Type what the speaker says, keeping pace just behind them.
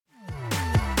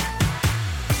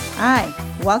Hi,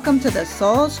 welcome to the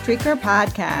Soul Streaker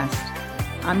Podcast.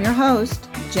 I'm your host,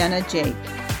 Jenna Jake.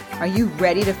 Are you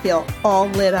ready to feel all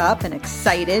lit up and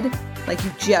excited like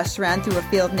you just ran through a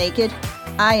field naked?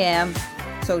 I am.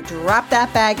 So drop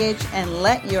that baggage and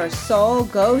let your soul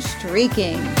go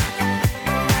streaking.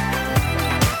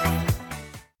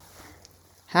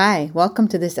 Hi, welcome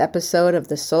to this episode of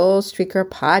the Soul Streaker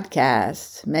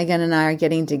Podcast. Megan and I are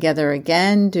getting together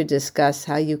again to discuss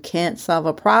how you can't solve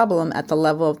a problem at the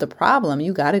level of the problem.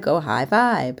 You got to go high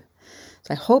vibe.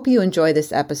 So I hope you enjoy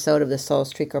this episode of the Soul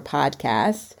Streaker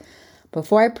Podcast.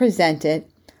 Before I present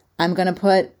it, I'm going to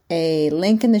put a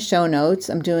link in the show notes.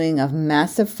 I'm doing a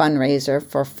massive fundraiser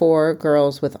for 4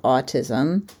 girls with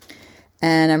autism.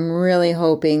 And I'm really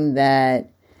hoping that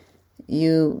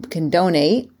you can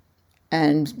donate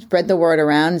and spread the word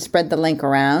around, spread the link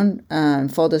around.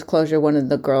 Full disclosure, one of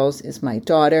the girls is my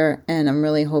daughter, and I'm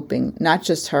really hoping not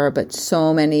just her, but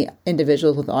so many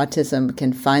individuals with autism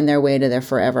can find their way to their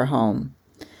forever home.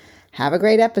 Have a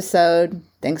great episode.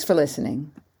 Thanks for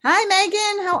listening. Hi,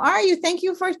 Megan. How are you? Thank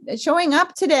you for showing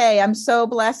up today. I'm so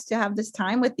blessed to have this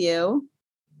time with you.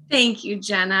 Thank you,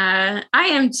 Jenna. I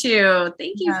am too.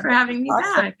 Thank you for having me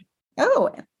back.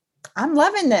 Oh, I'm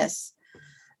loving this.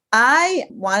 I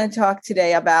want to talk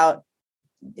today about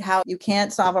how you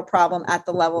can't solve a problem at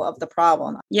the level of the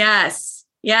problem. Yes.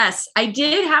 I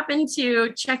did happen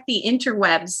to check the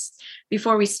interwebs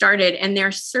before we started, and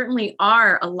there certainly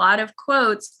are a lot of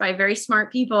quotes by very smart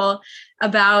people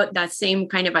about that same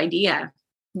kind of idea.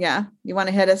 Yeah. You want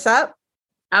to hit us up?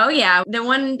 Oh, yeah. The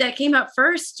one that came up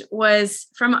first was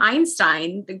from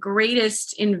Einstein, the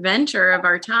greatest inventor of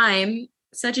our time,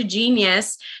 such a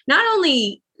genius, not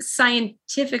only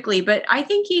scientifically, but I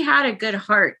think he had a good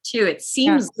heart too. It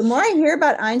seems the more I hear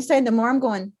about Einstein, the more I'm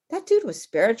going, that dude was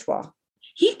spiritual.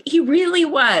 He really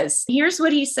was. Here's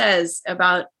what he says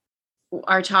about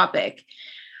our topic.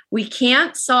 We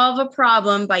can't solve a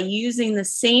problem by using the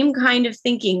same kind of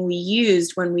thinking we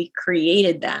used when we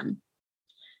created them.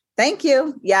 Thank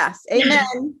you. Yes.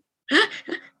 Amen.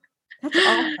 That's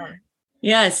awesome.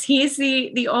 Yes, he's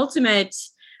the ultimate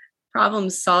problem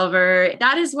solver.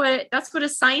 That's what a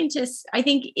scientist, I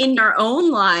think in our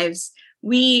own lives,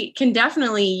 we can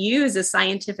definitely use a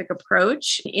scientific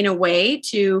approach in a way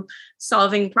to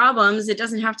solving problems. It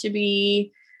doesn't have to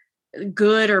be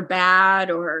good or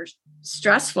bad or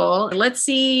stressful. Let's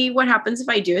see what happens if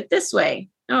I do it this way.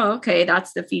 Oh, okay.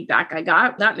 That's the feedback I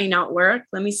got. That may not work.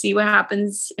 Let me see what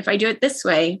happens if I do it this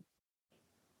way.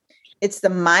 It's the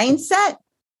mindset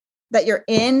that you're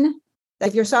in.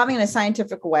 If you're solving in a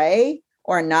scientific way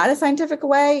or not a scientific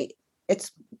way,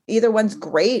 it's either one's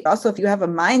great. Also, if you have a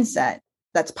mindset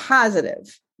that's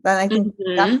positive, then I think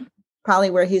that's probably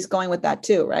where he's going with that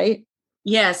too, right?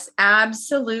 Yes,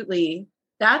 absolutely.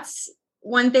 That's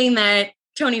one thing that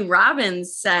Tony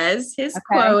Robbins says. His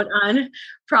quote on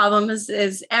problems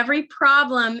is every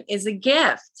problem is a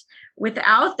gift.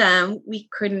 Without them, we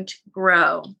couldn't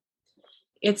grow.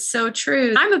 It's so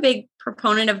true. I'm a big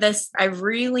proponent of this. I've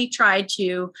really tried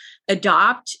to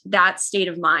adopt that state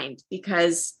of mind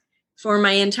because for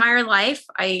my entire life,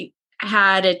 I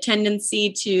had a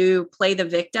tendency to play the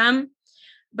victim.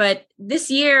 But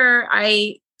this year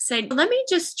I said, let me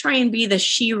just try and be the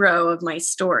hero of my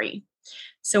story.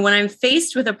 So when I'm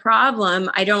faced with a problem,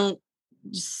 I don't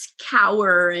just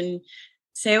cower and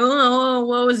say, oh,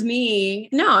 woe is me.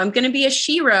 No, I'm going to be a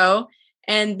hero.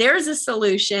 And there's a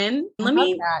solution. Let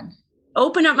me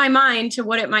open up my mind to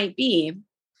what it might be.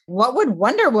 What would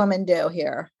Wonder Woman do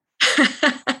here?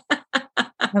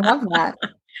 I love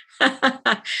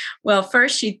that. Well,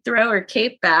 first she'd throw her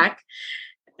cape back.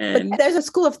 But there's a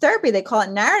school of therapy. They call it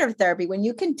narrative therapy. When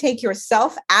you can take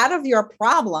yourself out of your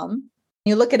problem,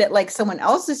 you look at it like someone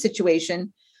else's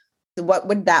situation. What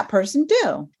would that person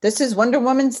do? This is Wonder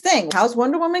Woman's thing. How's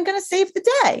Wonder Woman going to save the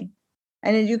day?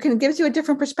 And it gives you a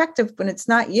different perspective when it's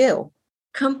not you.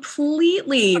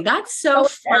 Completely. That's so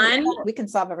fun. We can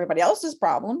solve everybody else's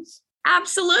problems.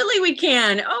 Absolutely, we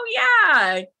can. Oh,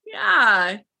 yeah.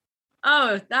 Yeah.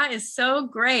 Oh, that is so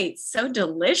great. So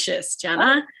delicious,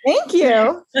 Jenna. Oh, thank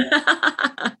you.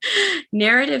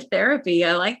 Narrative therapy.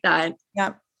 I like that.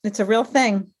 Yeah, it's a real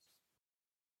thing.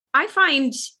 I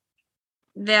find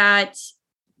that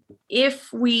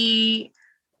if we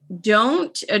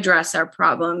don't address our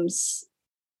problems,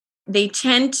 they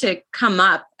tend to come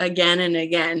up again and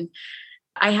again.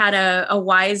 I had a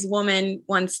wise woman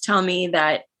once tell me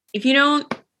that if you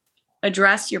don't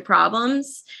address your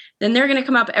problems, then they're going to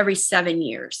come up every 7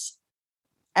 years.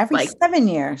 Every 7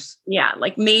 years? Yeah,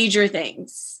 like major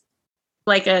things,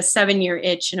 like a 7-year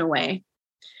itch in a way.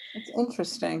 That's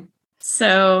interesting.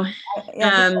 So,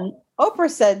 Oprah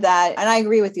said that, and I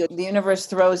agree with you. The universe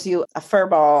throws you a fur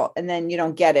ball and then you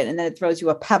don't get it. And then it throws you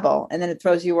a pebble and then it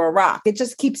throws you a rock. It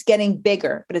just keeps getting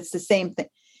bigger, but it's the same thing.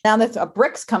 Now that a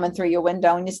brick's coming through your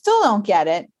window and you still don't get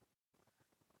it,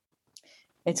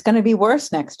 it's going to be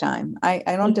worse next time. I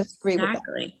don't disagree with that.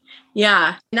 Exactly.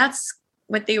 Yeah. And that's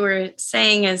what they were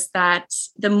saying, is that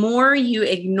the more you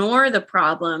ignore the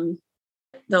problem,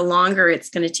 the longer it's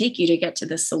going to take you to get to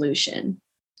the solution.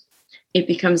 It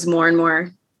becomes more and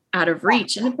more out of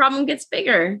reach and the problem gets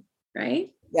bigger, right?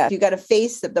 Yeah. You got to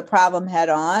face the problem head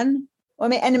on.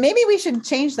 Well, and maybe we should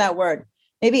change that word.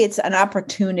 Maybe it's an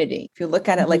opportunity. If you look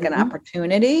at it like an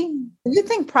opportunity, if you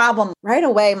think problem, right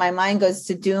away, my mind goes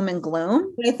to doom and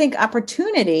gloom. When I think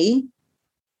opportunity,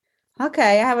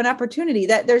 okay, I have an opportunity,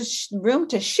 that there's room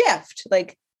to shift.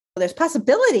 Like there's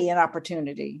possibility and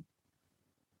opportunity.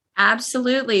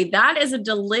 Absolutely. That is a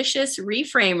delicious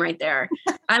reframe right there.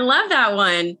 I love that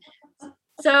one.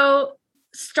 So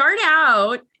start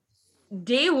out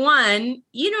day one,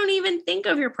 you don't even think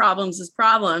of your problems as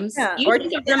problems. Yeah. You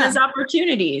think of them as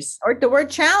opportunities. Or the word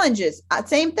challenges.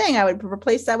 Same thing. I would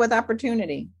replace that with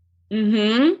opportunity.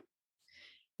 Mm-hmm.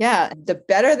 Yeah. The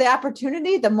better the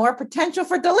opportunity, the more potential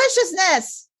for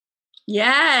deliciousness.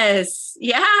 Yes.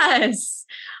 Yes.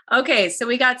 Okay. So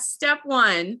we got step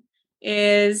one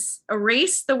is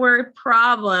erase the word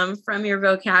problem from your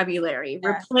vocabulary. Yeah.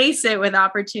 Replace it with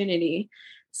opportunity.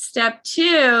 Step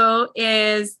two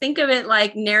is think of it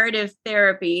like narrative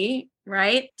therapy,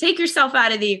 right? Take yourself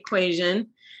out of the equation.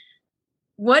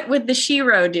 What would the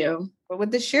shero do? What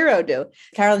would the shero do?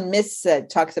 Carolyn Myss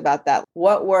talks about that.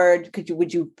 What word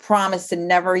would you promise to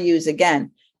never use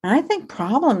again? And I think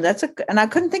problem, and I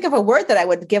couldn't think of a word that I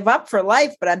would give up for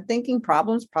life, but I'm thinking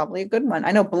problem's probably a good one.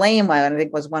 I know blame, I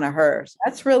think, was one of hers.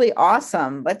 That's really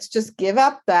awesome. Let's just give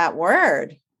up that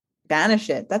word. Banish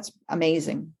it. That's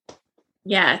amazing.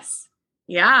 Yes.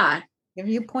 Yeah. Give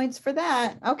you points for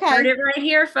that. Okay. Heard it right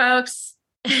here, folks.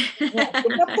 Yeah,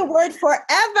 give up the word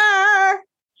forever.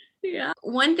 Yeah.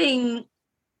 One thing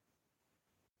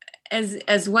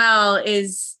as well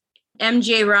is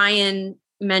MJ Ryan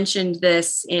mentioned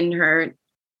this in her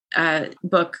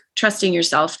book, Trusting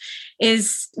Yourself,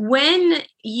 is when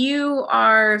you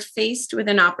are faced with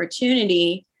an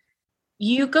opportunity,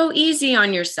 you go easy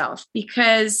on yourself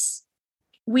because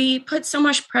we put so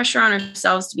much pressure on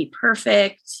ourselves to be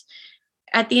perfect.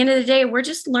 At the end of the day, we're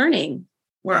just learning.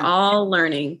 We're all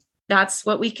learning. That's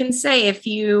what we can say. If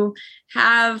you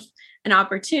have an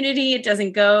opportunity, it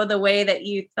doesn't go the way that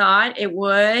you thought it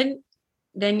would,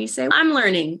 then you say, I'm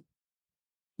learning.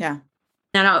 Yeah.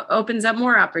 That opens up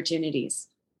more opportunities.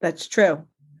 That's true.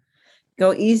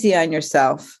 Go easy on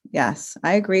yourself. Yes,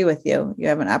 I agree with you. You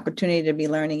have an opportunity to be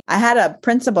learning. I had a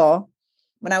principal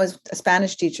when I was a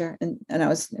Spanish teacher and I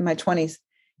was in my 20s,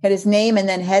 had his name and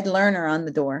then head learner on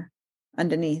the door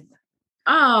underneath.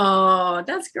 Oh,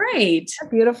 that's great. Isn't that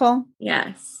beautiful?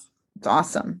 Yes. It's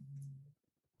awesome.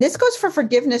 This goes for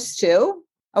forgiveness too.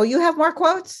 Oh, you have more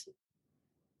quotes?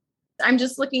 I'm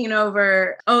just looking it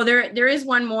over. Oh, there is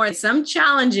one more. Some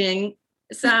challenging,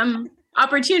 some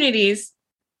opportunities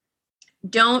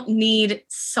don't need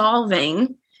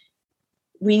solving.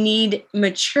 We need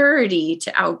maturity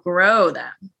to outgrow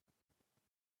them.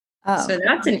 Oh. So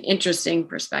that's an interesting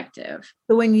perspective.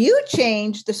 So when you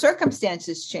change, the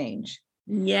circumstances change.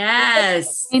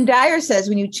 Yes. Wayne Dyer says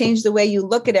when you change the way you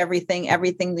look at everything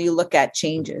that you look at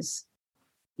changes.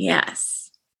 Yes.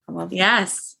 I love that.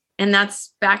 Yes. And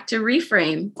that's back to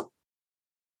reframe.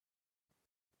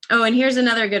 Oh, and here's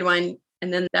another good one.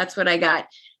 And then that's what I got.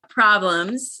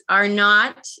 Problems are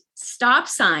not stop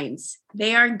signs.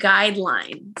 They are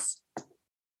guidelines.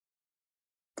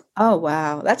 Oh,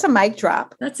 wow. That's a mic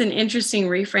drop. That's an interesting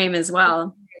reframe as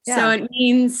well. Yeah. So it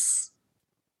means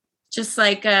just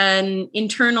like an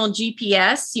internal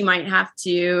GPS, you might have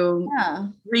to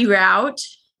reroute.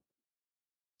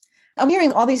 I'm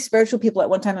hearing all these spiritual people at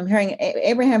one time. I'm hearing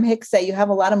Abraham Hicks say you have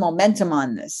a lot of momentum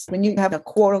on this. When you have a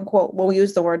quote unquote, we'll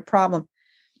use the word problem.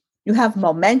 You have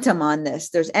momentum on this.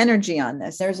 There's energy on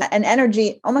this. There's an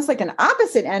energy, almost like an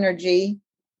opposite energy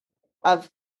of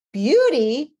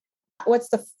beauty. What's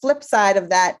the flip side of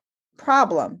that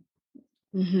problem?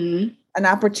 Mm-hmm. An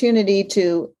opportunity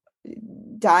to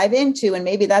dive into, and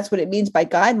maybe that's what it means by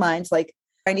guidelines. Like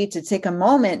I need to take a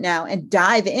moment now and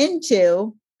dive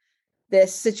into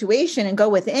this situation and go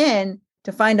within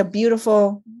to find a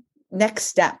beautiful next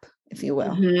step, if you will.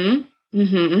 Mm-hmm.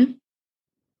 Mm-hmm.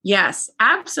 Yes,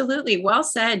 absolutely. Well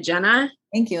said, Jenna.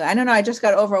 Thank you. I don't know. I just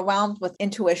got overwhelmed with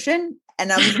intuition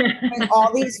and I'm hearing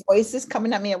all these voices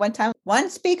coming at me at one time. One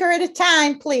speaker at a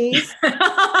time, please.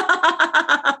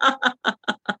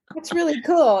 That's really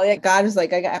cool. Like God is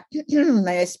like, I got,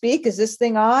 may I speak? Is this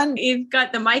thing on? You've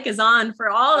got the mic is on for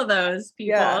all of those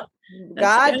people. Yeah.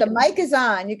 God, the mic is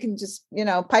on. You can just,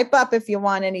 pipe up if you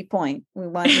want any point. We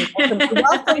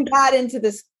welcome God into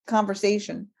this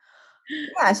conversation.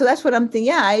 Yeah. So that's what I'm thinking.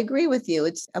 Yeah, I agree with you.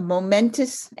 It's a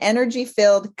momentous,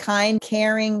 energy-filled, kind,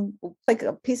 caring, like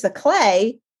a piece of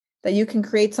clay that you can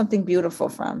create something beautiful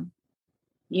from.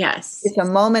 Yes. It's a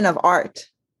moment of art,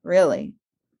 really.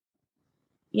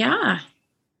 Yeah.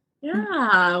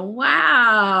 Yeah.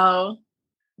 Wow.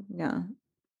 Yeah.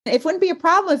 It wouldn't be a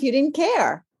problem if you didn't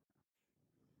care.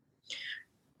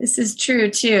 This is true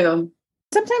too.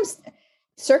 Sometimes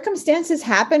circumstances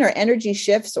happen or energy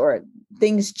shifts or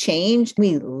things change.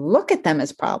 We look at them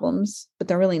as problems, but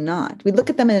they're really not. We look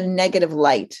at them in a negative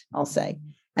light, I'll say.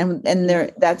 And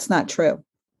that's not true.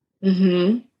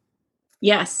 Mm-hmm.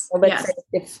 Yes. So let's say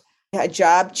if a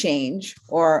job change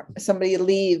or somebody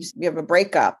leaves, you have a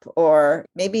breakup, or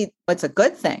maybe it's a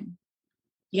good thing.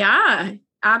 Yeah,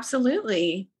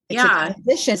 absolutely. It's a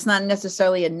transition. It's not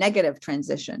necessarily a negative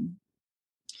transition.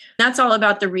 That's all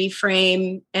about the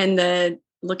reframe and the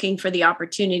looking for the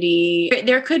opportunity.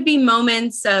 There could be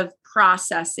moments of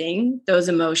processing those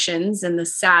emotions and the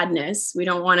sadness. We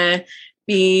don't want to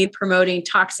be promoting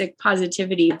toxic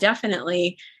positivity.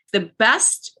 Definitely the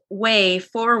best way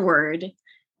forward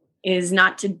is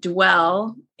not to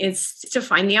dwell, it's to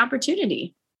find the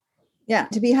opportunity. Yeah,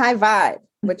 to be high vibe,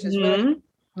 which is really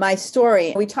my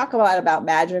story. We talk a lot about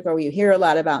magic, or we hear a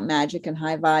lot about magic and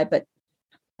high vibe, but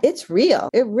it's real.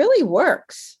 It really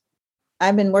works.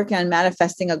 I've been working on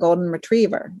manifesting a golden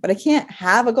retriever, but I can't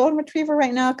have a golden retriever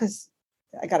right now because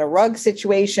I got a rug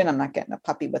situation. I'm not getting a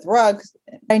puppy with rugs.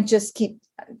 I just keep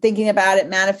thinking about it,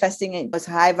 manifesting it as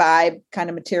high vibe kind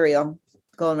of material,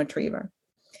 golden retriever.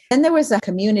 Then there was a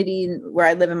community where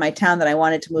I live in my town that I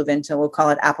wanted to move into. We'll call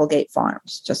it Applegate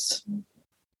Farms, just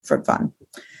for fun.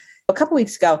 A couple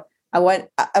weeks ago, I went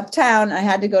uptown. I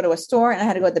had to go to a store and I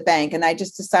had to go to the bank. And I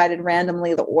just decided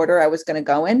randomly the order I was going to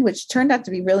go in, which turned out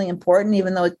to be really important,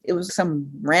 even though it was some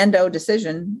rando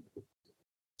decision.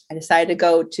 I decided to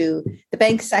go to the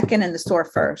bank second and the store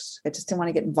first. I just didn't want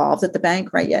to get involved at the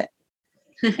bank right yet.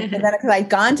 And then because I'd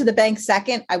gone to the bank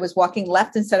second, I was walking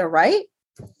left instead of right.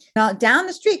 Now down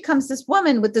the street comes this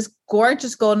woman with this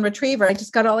gorgeous golden retriever. I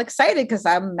just got all excited because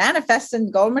I'm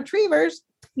manifesting golden retrievers.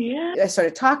 Yeah. I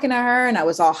started talking to her and I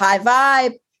was all high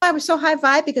vibe. I was so high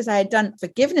vibe because I had done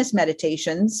forgiveness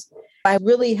meditations. I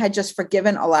really had just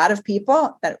forgiven a lot of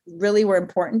people that really were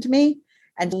important to me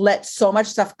and let so much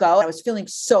stuff go. I was feeling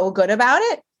so good about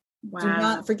it.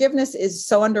 Wow. Forgiveness is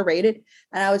so underrated.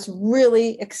 And I was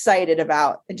really excited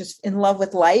about and just in love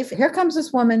with life. Here comes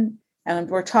this woman and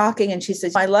we're talking and she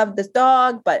says, I love this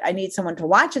dog, but I need someone to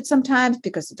watch it sometimes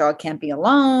because the dog can't be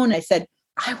alone. I said,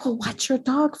 I will watch your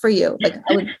dog for you.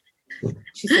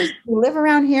 She says, you live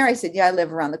around here? I said, yeah, I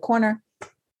live around the corner.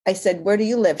 I said, where do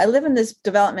you live? I live in this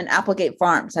development, Applegate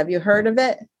Farms. Have you heard of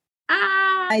it?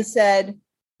 I said,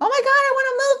 oh my God, I want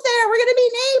to move there. We're going to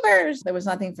be neighbors. There was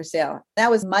nothing for sale.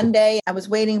 That was Monday. I was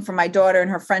waiting for my daughter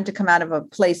and her friend to come out of a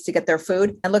place to get their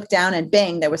food. I looked down and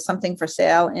bang, there was something for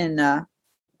sale in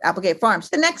Applegate Farms.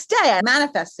 The next day, I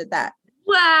manifested that.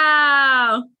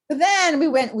 Wow. But then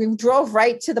we drove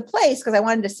right to the place because I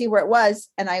wanted to see where it was.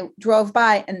 And I drove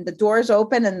by and the door's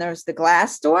open and there's the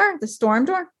glass door, the storm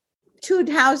door. 2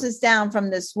 houses down from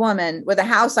this woman where the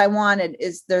house I wanted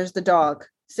there's the dog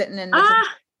sitting in the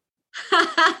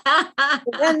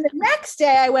Then the next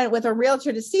day I went with a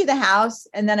realtor to see the house.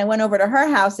 And then I went over to her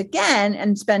house again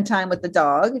and spent time with the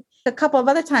dog. A couple of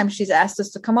other times she's asked us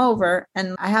to come over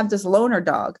and I have this loner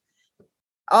dog.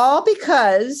 All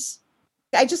because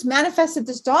I just manifested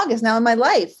this dog is now in my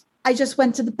life. I just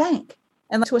went to the bank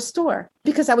and to a store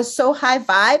because I was so high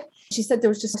vibe. She said there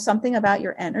was just something about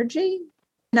your energy.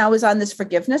 And I was on this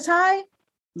forgiveness high.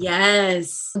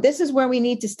 Yes. This is where we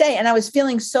need to stay. And I was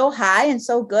feeling so high and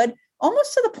so good,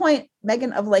 almost to the point,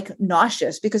 Megan, of like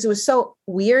nauseous because it was so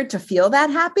weird to feel that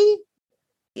happy.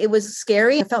 It was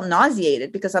scary. I felt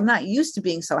nauseated because I'm not used to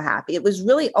being so happy. It was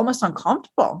really almost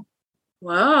uncomfortable.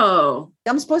 Whoa.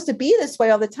 I'm supposed to be this way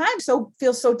all the time. So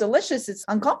feels so delicious. It's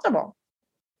uncomfortable.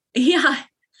 Yeah.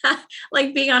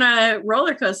 Like being on a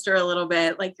roller coaster a little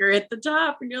bit, like you're at the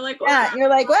top and you're like, wow. Yeah, you're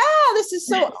like, wow, this is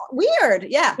so weird.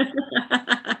 Yeah. So now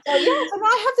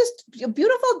I have this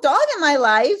beautiful dog in my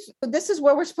life. This is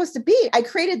where we're supposed to be. I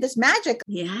created this magic.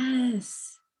 Yes.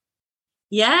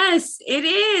 Yes, it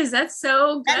is. That's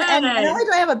so good. And not only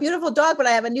do I have a beautiful dog, but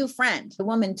I have a new friend, a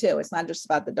woman too. It's not just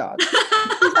about the dog.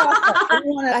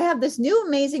 I have this new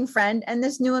amazing friend and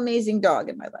this new amazing dog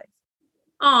in my life.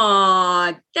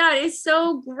 Oh, that is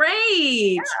so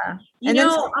great. Yeah. You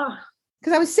know,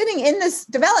 because I was sitting in this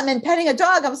development petting a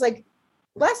dog. I was like,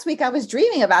 last week I was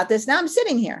dreaming about this. Now I'm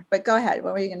sitting here. But go ahead.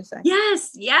 What were you going to say?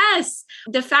 yes, yes.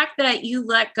 The fact that you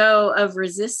let go of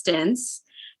resistance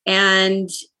and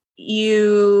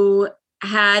you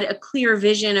had a clear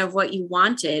vision of what you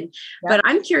wanted. Yeah. But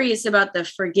I'm curious about the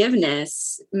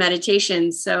forgiveness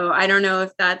meditation. So I don't know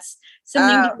if that's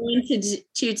something to go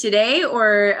into today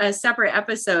or a separate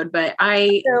episode, but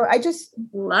I just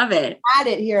love it. Had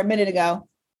it here a minute ago.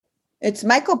 It's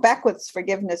Michael Beckwith's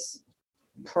forgiveness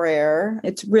prayer.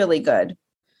 It's really good.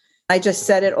 I just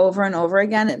said it over and over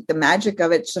again. The magic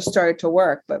of it just started to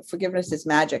work, but forgiveness is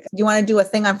magic. You want to do a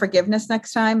thing on forgiveness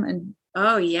next time? And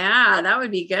oh yeah, that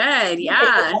would be good.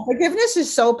 Yeah. Forgiveness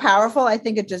is so powerful. I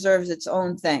think it deserves its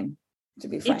own thing, to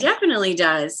be frank. It definitely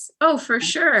does. Oh, for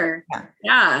sure.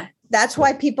 Yeah. That's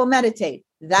why people meditate.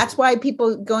 That's why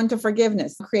people go into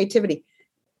forgiveness, creativity.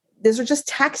 These are just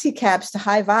taxi cabs to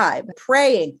high vibe,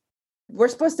 praying. We're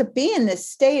supposed to be in this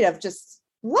state of just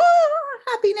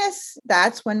happiness.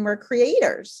 That's when we're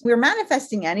creators. We're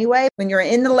manifesting anyway. When you're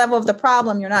in the level of the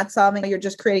problem, you're not solving, you're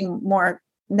just creating more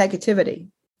negativity.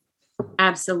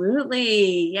 Let's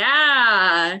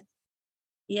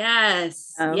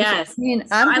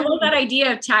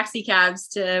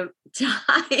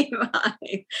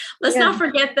not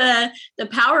forget the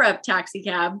power up taxi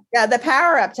cab. Yeah, the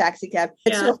power up taxi cab.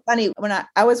 It's so funny. When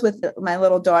I was with my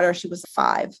little daughter, she was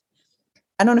 5.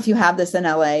 I don't know if you have this in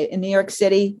LA. In New York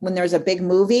City, when there's a big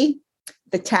movie,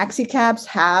 the taxi cabs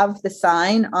have the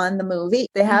sign on the movie.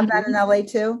 They have that in LA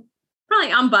too?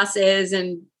 Probably on buses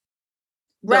and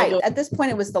right. At this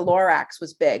point, it was the Lorax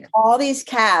was big. All these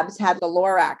cabs had the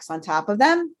Lorax on top of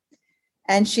them.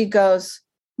 And she goes,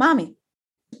 Mommy,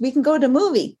 we can go to the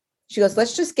movie. She goes,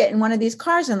 let's just get in one of these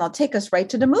cars and they'll take us right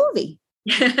to the movie.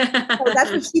 So that's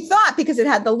what she thought, because it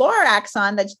had the Lorax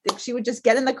on, that she would just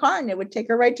get in the car and it would take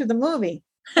her right to the movie.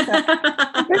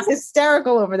 It's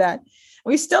hysterical over that.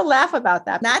 We still laugh about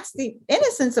that. That's the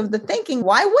innocence of the thinking.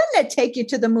 Why wouldn't it take you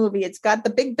to the movie? It's got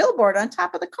the big billboard on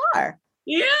top of the car.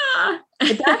 Yeah.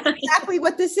 But that's exactly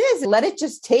what this is. Let it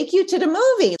just take you to the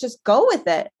movie. Just go with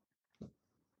it.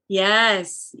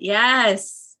 Yes.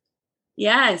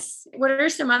 What are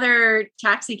some other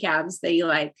taxi cabs that you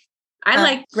like? I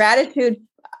like gratitude.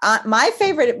 My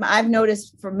favorite, I've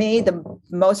noticed for me, the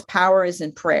most power is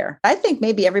in prayer. I think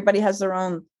maybe everybody has their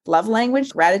own love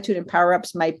language. Gratitude and power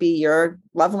ups might be your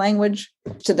love language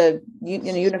to the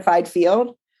unified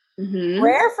field. Mm-hmm.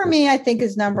 Prayer for me, I think,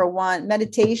 is number one.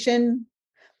 Meditation.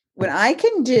 When I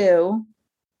can do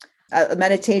a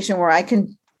meditation where I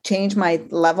can change my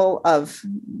level of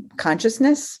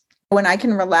consciousness, when I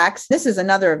can relax, this is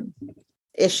another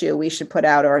issue we should put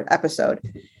out or episode.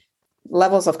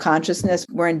 Levels of consciousness.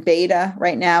 We're in beta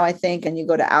right now, I think, and you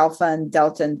go to alpha and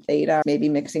delta and theta, maybe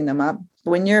mixing them up.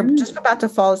 When you're just about to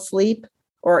fall asleep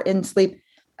or in sleep,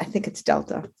 I think it's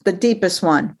delta, the deepest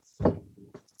one.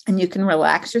 And you can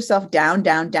relax yourself down.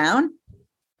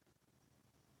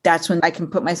 That's when I can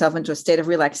put myself into a state of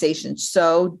relaxation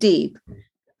so deep,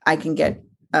 I can get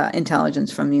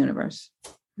intelligence from the universe.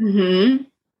 Mm-hmm.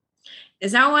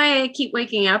 Is that why I keep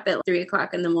waking up at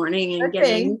 3:00 in the morning and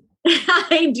getting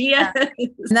ideas? Yeah.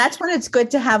 And that's when it's good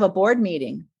to have a board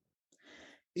meeting.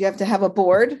 You have to have a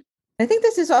board. I think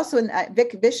this is also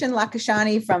Vishen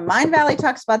Lakhiani from Mind Valley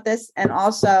talks about this. And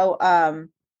also, I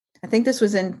think this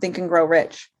was in Think and Grow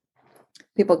Rich.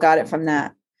 People got it from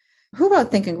that. Who wrote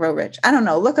Think and Grow Rich? I don't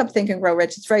know. Look up Think and Grow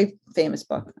Rich. It's a very famous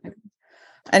book.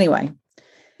 Anyway,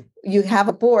 you have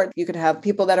a board. You could have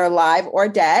people that are alive or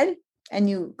dead. And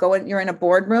you go in, you're in a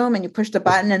boardroom and you push the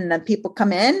button and the people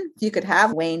come in. You could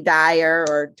have Wayne Dyer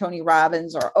or Tony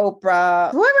Robbins or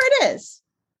Oprah, whoever it is.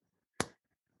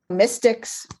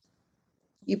 Mystics.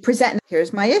 You present,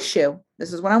 here's my issue.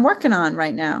 This is what I'm working on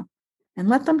right now. And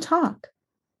let them talk.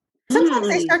 Sometimes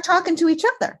they start talking to each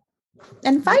other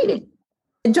and fighting.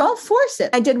 And don't force it.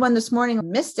 I did one this morning.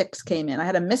 Mystics came in. I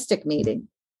had a mystic meeting.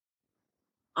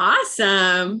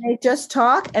 Awesome. They just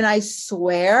talk and I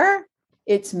swear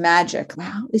it's magic.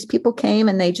 Wow. These people came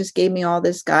and they just gave me all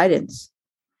this guidance.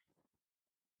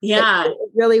 Yeah. It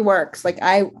really works. Like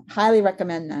I highly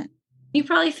recommend that. You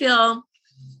probably feel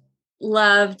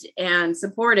loved and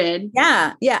supported.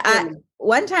 Yeah.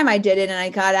 One time I did it and I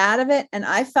got out of it and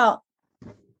I felt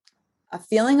a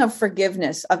feeling of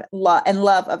forgiveness of love and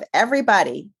love of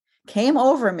everybody came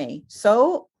over me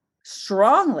so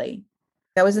strongly.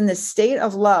 I was in this state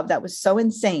of love that was so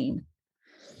insane.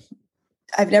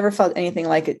 I've never felt anything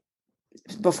like it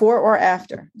before or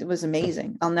after. It was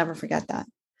amazing. I'll never forget that.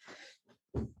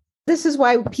 This is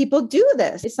why people do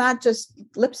this. It's not just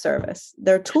lip service.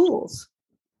 They're tools.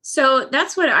 So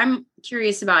that's what I'm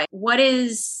curious about. What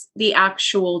is the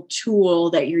actual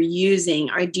tool that you're using?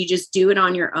 Or do you just do it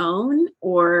on your own,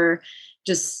 or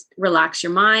just relax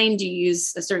your mind? Do you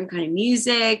use a certain kind of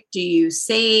music? Do you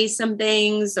say some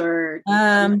things, or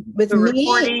with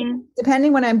me,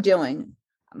 depending what I'm doing?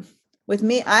 With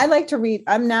me, I like to read.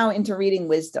 I'm now into reading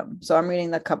wisdom. So I'm reading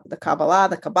the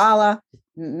Kabbalah,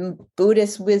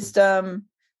 Buddhist wisdom,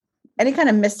 any kind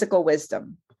of mystical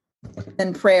wisdom,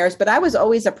 and prayers. But I was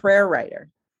always a prayer writer,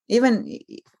 even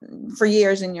for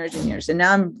years and years and years. And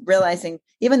now I'm realizing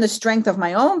even the strength of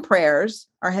my own prayers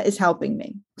is helping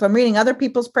me. So I'm reading other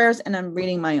people's prayers and I'm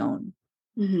reading my own.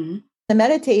 Mm-hmm. The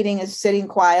meditating is sitting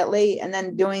quietly, and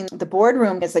then doing the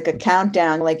boardroom is like a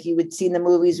countdown. Like you would see in the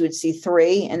movies, you would see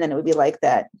 3, and then it would be like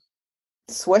that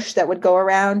swoosh that would go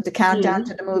around the countdown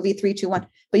to the movie, 3, 2, 1.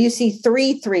 But you see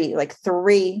 3, 3, like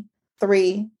 3,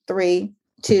 3, 3,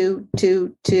 2,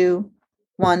 2, 2,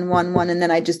 1, 1, 1. And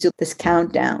then I just do this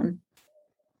countdown.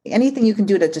 Anything you can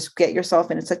do to just get yourself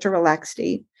in such a relaxed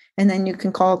state. And then you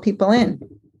can call people in.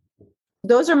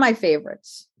 Those are my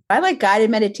favorites. I like guided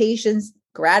meditations,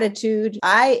 gratitude.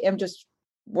 I am just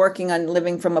working on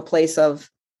living from a place of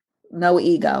no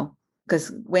ego,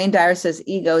 because Wayne Dyer says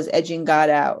ego is edging God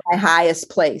out, my highest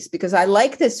place, because I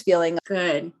like this feeling.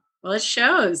 Good. Well, it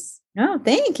shows. Oh,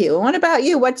 thank you. What about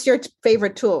you? What's your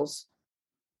favorite tools?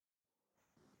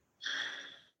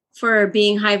 For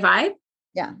being high vibe?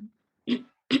 Yeah.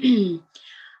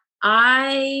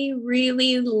 I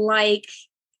really like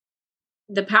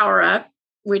the Power Up,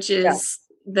 which is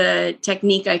the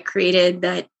technique I created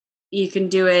that you can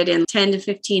do it in 10 to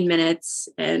 15 minutes.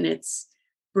 And it's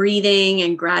breathing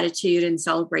and gratitude and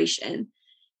celebration.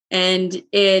 And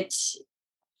it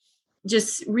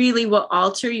just really will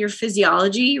alter your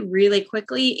physiology really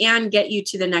quickly and get you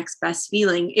to the next best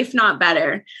feeling, if not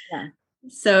better. Yeah.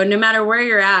 So no matter where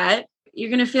you're at, you're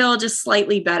going to feel just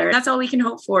slightly better. That's all we can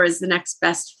hope for, is the next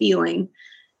best feeling,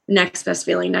 next best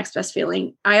feeling, next best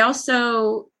feeling. I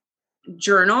also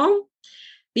journal,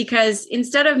 because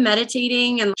instead of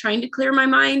meditating and trying to clear my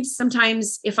mind,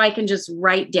 sometimes if I can just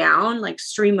write down like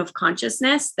stream of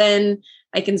consciousness, then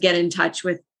I can get in touch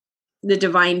with the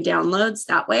divine downloads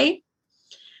that way.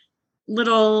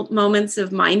 Little moments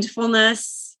of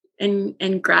mindfulness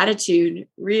and gratitude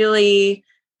really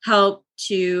help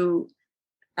to.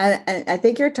 I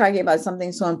think you're talking about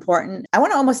something so important. I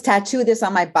want to almost tattoo this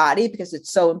on my body because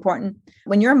it's so important.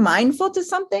 When you're mindful to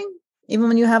something, even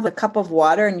when you have a cup of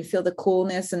water and you feel the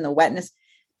coolness and the wetness,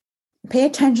 pay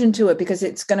attention to it, because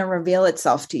it's going to reveal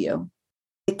itself to you.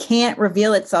 It can't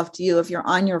reveal itself to you if you're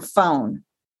on your phone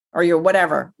or your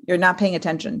whatever. You're not paying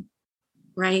attention.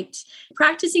 Right.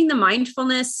 Practicing the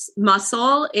mindfulness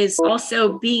muscle is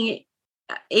also being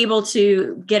able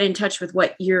to get in touch with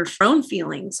what your own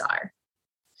feelings are.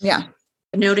 Yeah.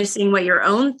 Noticing what your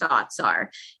own thoughts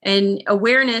are. And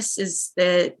awareness is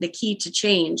the key to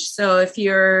change. So if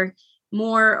you're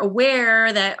more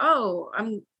aware that, oh,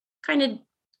 I'm kind of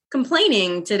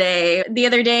complaining today. The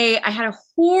other day, I had a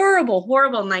horrible,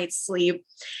 horrible night's sleep.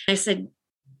 I said,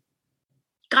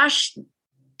 gosh,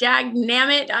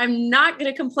 dagnammit, I'm not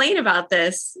going to complain about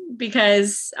this,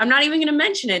 because I'm not even going to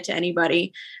mention it to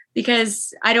anybody,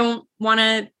 because I don't want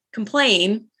to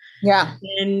complain. Yeah.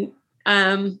 And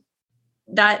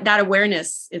that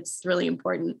awareness, it's really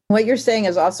important. What you're saying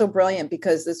is also brilliant,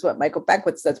 because this is what Michael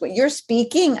Beckwith says. What you're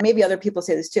speaking, maybe other people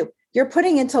say this too, you're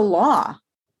putting into law.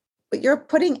 What you're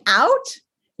putting out,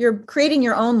 you're creating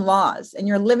your own laws, and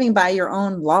you're living by your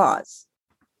own laws.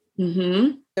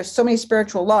 Mm-hmm. There's so many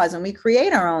spiritual laws, and we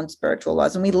create our own spiritual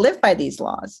laws, and we live by these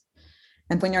laws.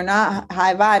 And when you're not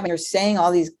high vibe and you're saying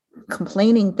all these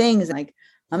complaining things like,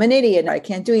 I'm an idiot, I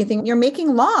can't do anything, you're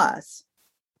making laws.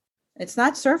 It's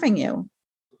not serving you.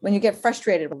 When you get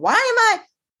frustrated, why am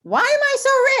I so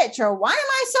rich? Or why am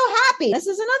I so happy? This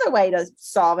is another way to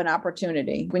solve an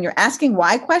opportunity. When you're asking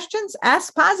why questions,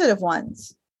 ask positive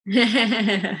ones. You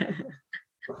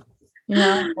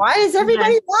know, why does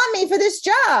everybody want me for this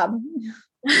job?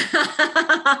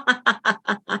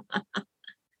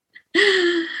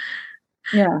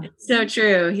 Yeah. So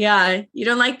true. Yeah. You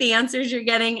don't like the answers you're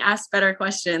getting? Ask better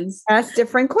questions. Ask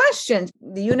different questions.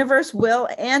 The universe will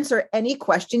answer any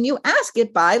question you ask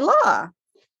it by law.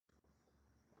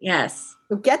 Yes.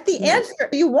 So get the answer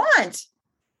you want.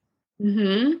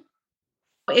 Mm-hmm.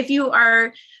 If you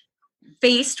are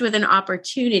faced with an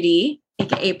opportunity,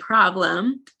 aka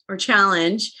problem or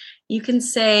challenge, you can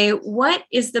say, what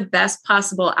is the best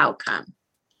possible outcome?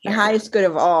 The highest good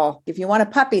of all. If you want a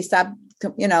puppy, stop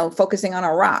focusing on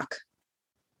a rock.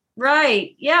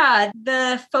 Right. Yeah.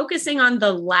 The focusing on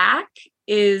the lack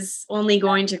is only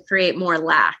going to create more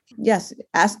lack. Yes.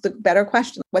 Ask the better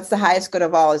question. What's the highest good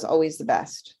of all is always the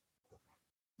best.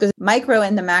 Because micro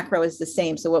and the macro is the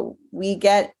same. So what we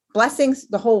get, blessings,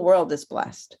 the whole world is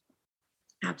blessed.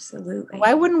 Absolutely.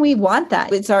 Why wouldn't we want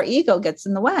that? It's our ego gets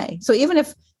in the way. So even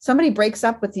if somebody breaks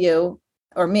up with you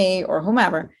or me or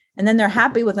whomever, and then they're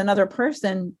happy with another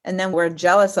person, and then we're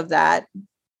jealous of that,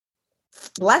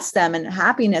 bless them and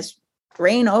happiness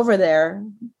reign over their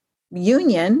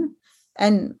union,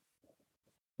 and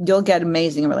you'll get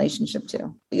amazing relationship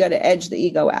too. You got to edge the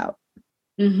ego out.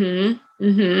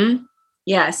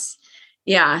 Yes.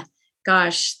 Yeah.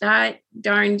 Gosh, that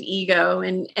darned ego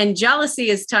and jealousy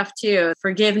is tough too.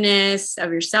 Forgiveness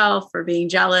of yourself for being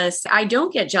jealous. I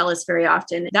don't get jealous very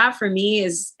often. That for me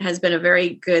has been a very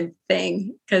good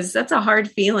thing because that's a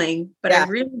hard feeling, but I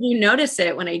really do notice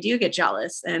it when I do get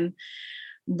jealous. And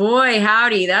boy,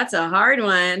 howdy, that's a hard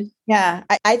one. Yeah.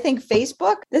 I think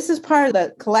Facebook, this is part of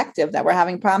the collective that we're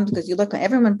having problems because you look,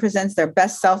 everyone presents their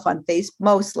best self on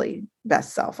mostly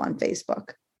best self on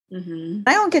Facebook.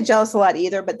 I don't get jealous a lot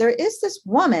either, but there is this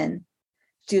woman,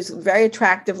 she's a very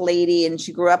attractive lady and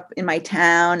she grew up in my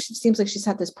town. She seems like she's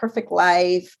had this perfect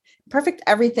life, perfect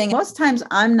everything. Most times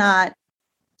I'm not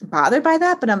bothered by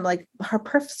that, but I'm like, her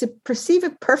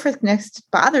perceived perfectness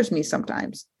bothers me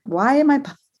sometimes. Why am I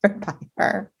bothered by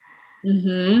her?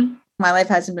 My life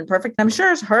hasn't been perfect. I'm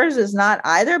sure hers is not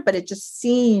either, but it just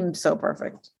seems so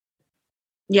perfect.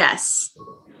 Yes.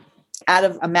 Out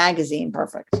of a magazine,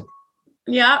 perfect.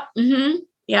 Yeah.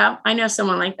 Yeah. I know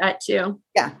someone like that too.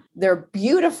 Yeah. They're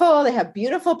beautiful. They have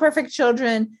beautiful, perfect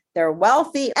children. They're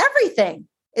wealthy, everything.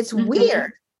 It's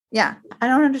weird. Yeah. I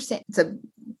don't understand. It's a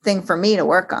thing for me to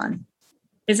work on.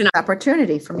 It's an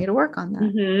opportunity for me to work on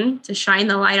that. To shine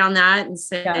the light on that and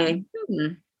say,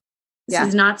 this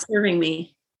is not serving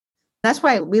me. That's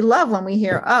why we love when we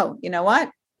hear, oh, you know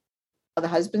what? The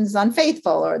husband's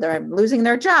unfaithful or they're losing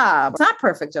their job. It's not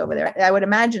perfect over there. I would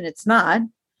imagine it's not.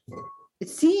 It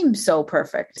seems so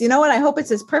perfect. You know what? I hope it's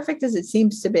as perfect as it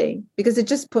seems to be because it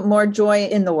just put more joy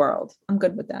in the world. I'm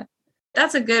good with that.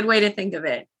 That's a good way to think of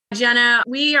it. Jenna,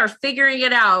 we are figuring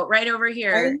it out right over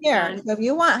here. Right here. So if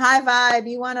you want high vibe,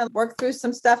 you want to work through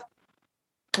some stuff,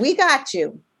 we got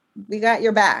you. We got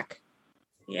your back.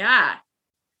 Yeah.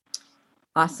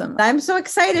 Awesome. I'm so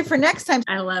excited for next time.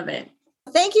 I love it.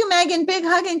 Thank you, Megan. Big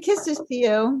hug and kisses to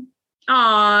you.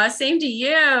 Aw, same to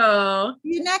you.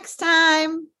 See you next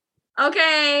time.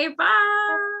 Okay,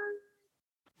 bye.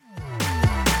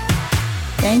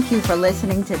 Thank you for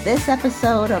listening to this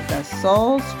episode of the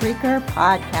Soul Streaker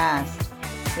Podcast.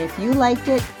 If you liked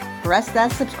it, press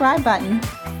that subscribe button,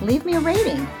 leave me a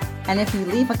rating, and if you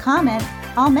leave a comment,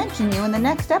 I'll mention you in the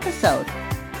next episode.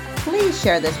 Please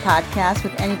share this podcast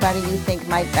with anybody you think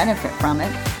might benefit from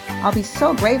it. I'll be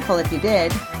so grateful if you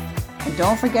did. And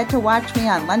don't forget to watch me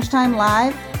on Lunchtime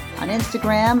Live on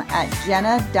Instagram at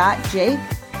jenna.jake.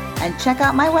 And check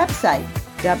out my website,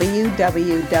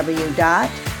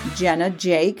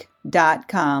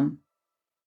 www.jennajake.com.